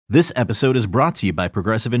This episode is brought to you by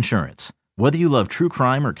Progressive Insurance. Whether you love true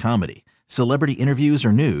crime or comedy, celebrity interviews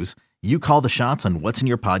or news, you call the shots on what's in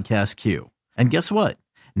your podcast queue. And guess what?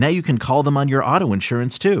 Now you can call them on your auto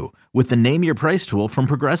insurance too with the Name Your Price tool from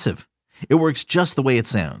Progressive. It works just the way it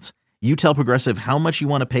sounds. You tell Progressive how much you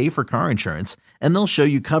want to pay for car insurance, and they'll show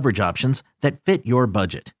you coverage options that fit your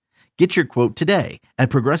budget. Get your quote today at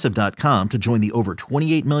Progressive.com to join the over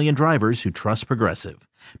 28 million drivers who trust Progressive.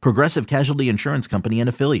 Progressive Casualty Insurance Company and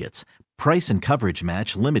Affiliates. Price and coverage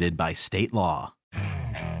match limited by state law.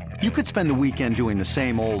 You could spend the weekend doing the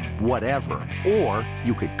same old whatever, or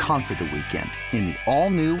you could conquer the weekend in the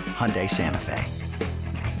all-new Hyundai Santa Fe.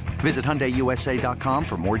 Visit HyundaiUSA.com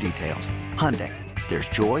for more details. Hyundai, there's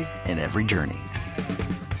joy in every journey.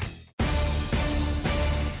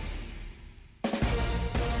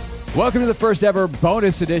 Welcome to the first ever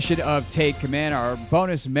bonus edition of Take Command, our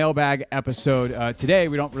bonus mailbag episode. Today,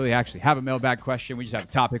 we don't really actually have a mailbag question. We just have a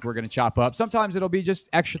topic we're going to chop up. Sometimes it'll be just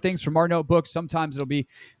extra things from our notebooks. Sometimes it'll be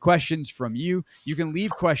questions from you. You can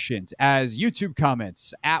leave questions as YouTube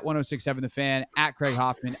comments at 1067 The Fan, at Craig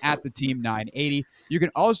Hoffman, at the Team 980. You can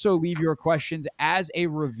also leave your questions as a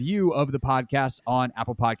review of the podcast on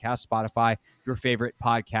Apple Podcasts, Spotify, your favorite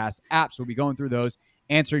podcast apps. We'll be going through those,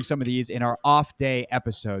 answering some of these in our off day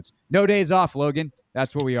episodes. No days off, Logan.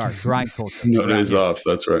 That's what we are. Grind culture. No days off.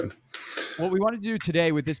 That's right. What we want to do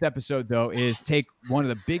today with this episode, though, is take one of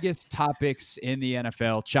the biggest topics in the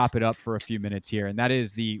NFL, chop it up for a few minutes here, and that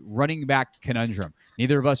is the running back conundrum.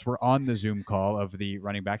 Neither of us were on the Zoom call of the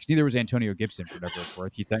running backs. Neither was Antonio Gibson, for whatever it's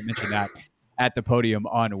worth. He mentioned that at the podium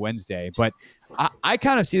on Wednesday. But I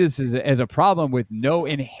kind of see this as a problem with no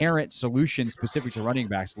inherent solution specific to running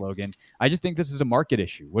backs, Logan. I just think this is a market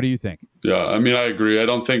issue. What do you think? Yeah, I mean, I agree. I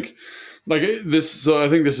don't think like this. So I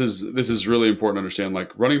think this is really important to understand.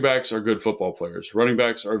 Like, running backs are good football players. Running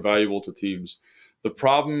backs are valuable to teams. The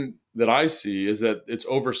problem that I see is that it's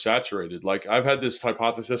oversaturated. Like, I've had this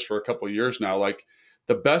hypothesis for a couple of years now. Like,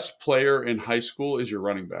 the best player in high school is your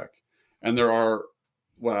running back. And there are,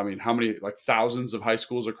 how many, like, thousands of high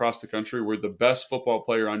schools across the country where the best football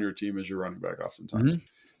player on your team is your running back oftentimes. Mm-hmm.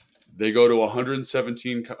 They go to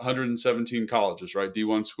 117 colleges, right?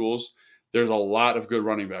 D1 schools. There's a lot of good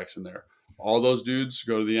running backs in there. All those dudes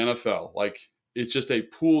go to the NFL. Like, it's just a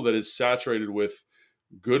pool that is saturated with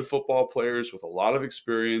good football players with a lot of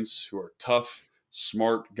experience who are tough,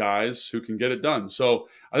 smart guys who can get it done. So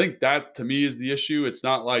I think that, to me, is the issue. It's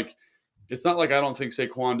not like I don't think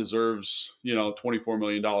Saquon deserves, $24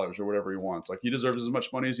 million or whatever he wants. Like, he deserves as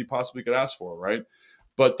much money as he possibly could ask for, right?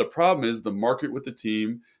 But the problem is the market with the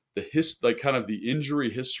team, the injury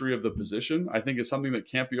history of the position, I think is something that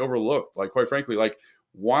can't be overlooked. Like, quite frankly, like,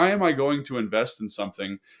 why am I going to invest in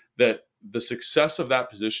something that the success of that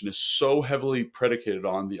position is so heavily predicated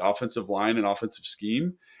on the offensive line and offensive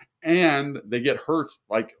scheme, and they get hurt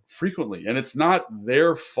like frequently, and it's not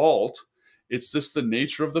their fault. It's just the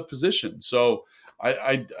nature of the position. So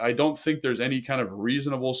I don't think there's any kind of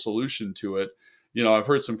reasonable solution to it. I've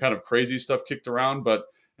heard some kind of crazy stuff kicked around, but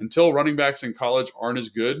until running backs in college aren't as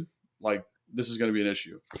good, like, this is going to be an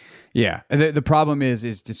issue. Yeah. And the problem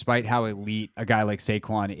is despite how elite a guy like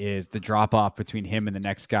Saquon is, the drop off between him and the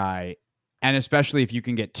next guy, and especially if you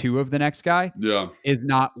can get two of the next guy, is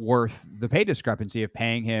not worth the pay discrepancy of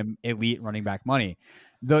paying him elite running back money.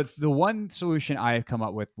 The one solution I have come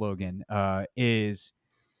up with, Logan, is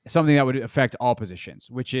something that would affect all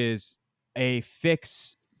positions, which is a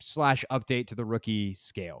fix/update to the rookie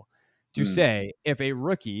scale. To say, if a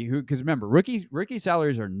rookie because remember, rookie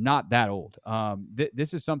salaries are not that old.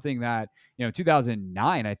 This is something that,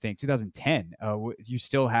 2009, I think 2010, you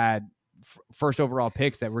still had first overall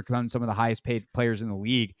picks that were some of the highest paid players in the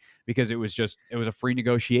league because it was a free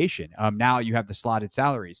negotiation. Now you have the slotted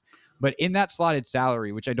salaries, but in that slotted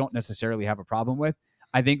salary, which I don't necessarily have a problem with,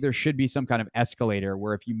 I think there should be some kind of escalator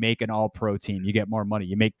where if you make an all-pro team, you get more money.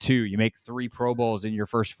 You make 3 Pro Bowls in your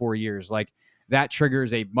first 4 years. Like, that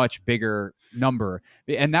triggers a much bigger number.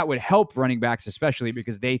 And that would help running backs, especially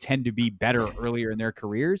because they tend to be better earlier in their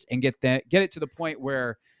careers and get it to the point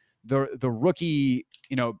where the rookie,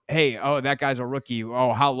 that guy's a rookie.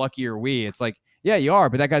 Oh, how lucky are we? It's like, yeah, you are,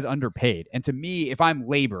 but that guy's underpaid. And to me, if I'm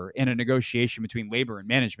labor in a negotiation between labor and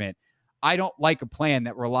management, I don't like a plan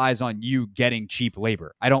that relies on you getting cheap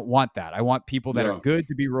labor. I don't want that. I want people that are good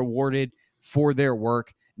to be rewarded for their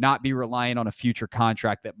work, not be reliant on a future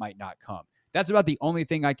contract that might not come. That's about the only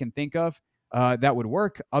thing I can think of that would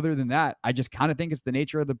work. Other than that, I just kind of think it's the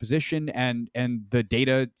nature of the position, and the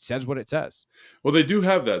data says what it says. Well, they do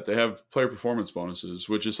have that. They have player performance bonuses,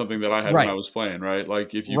 which is something that I had when I was playing, right?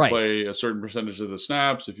 Like, if you play a certain percentage of the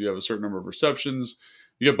snaps, if you have a certain number of receptions,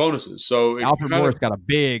 you get bonuses. So Alfred Morris got a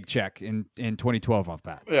big check in 2012 off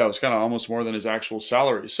that. Yeah, it was kind of almost more than his actual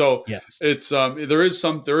salary. So yes, it's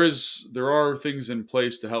there are things in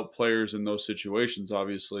place to help players in those situations,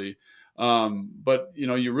 obviously. But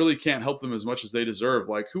you really can't help them as much as they deserve.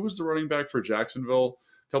 Like, who was the running back for Jacksonville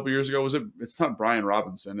a couple years ago? It's not Brian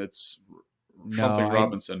Robinson. It's something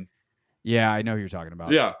Robinson. Yeah, I know who you're talking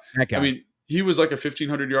about. Yeah. I mean, he was like a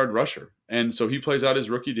 1,500-yard rusher. And so he plays out his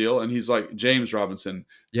rookie deal, and he's like, James Robinson.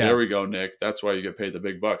 Yeah. There we go, Nick. That's why you get paid the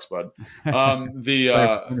big bucks, bud.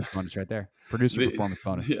 Performance bonus right there. Producer performance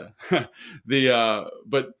bonus. Yeah.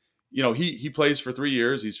 But he plays for 3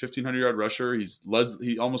 years. He's 1,500-yard rusher.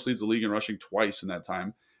 He almost leads the league in rushing twice in that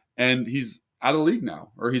time. And he's out of the league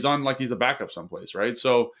now, or he's a backup someplace, right?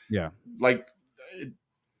 So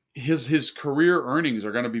his career earnings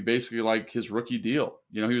are going to be basically like his rookie deal.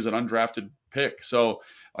 He was an undrafted pick. So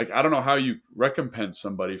I don't know how you recompense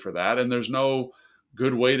somebody for that. And there's no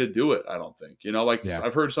good way to do it. I don't think,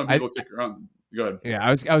 I've heard some people kick around. Go ahead. Yeah.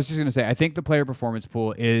 I was just going to say, I think the player performance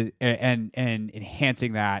pool is, and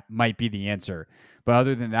enhancing that might be the answer. But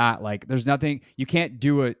other than that, there's nothing, you can't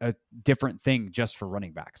do a different thing just for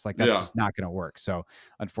running backs. That's just not going to work. So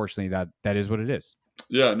unfortunately that is what it is.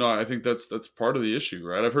 Yeah, no, I think that's part of the issue,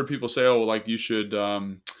 right? I've heard people say, you should,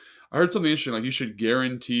 I heard something interesting, like you should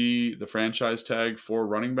guarantee the franchise tag for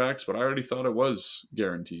running backs, but I already thought it was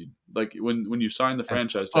guaranteed. Like when you sign the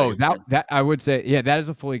franchise tag. That I would say, that is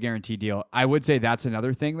a fully guaranteed deal. I would say that's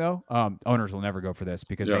another thing though. Owners will never go for this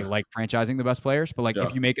because they like franchising the best players. But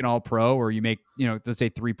if you make an All-Pro or you make, let's say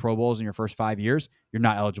 3 Pro Bowls in your first 5 years, you're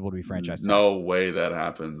not eligible to be franchised. No way that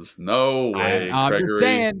happens. No way.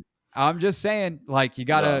 I'm just saying, you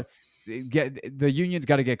gotta get the union's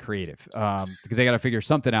got to get creative because they got to figure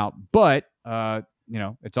something out. But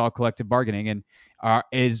it's all collective bargaining. And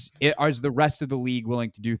is the rest of the league willing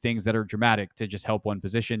to do things that are dramatic to just help one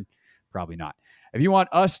position? Probably not. If you want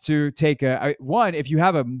us to take if you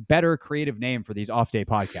have a better creative name for these off day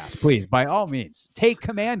podcasts, please, by all means, take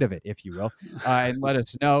command of it, if you will, and let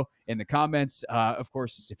us know in the comments. Of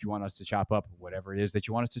course, if you want us to chop up whatever it is that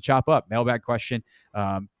you want us to chop up, mailbag question,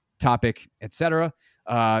 topic, etc.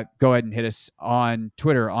 Go ahead and hit us on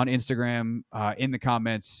Twitter, on Instagram, in the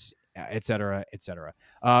comments, etc.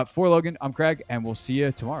 For Logan, I'm Craig, and we'll see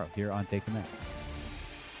you tomorrow here on Take the Man.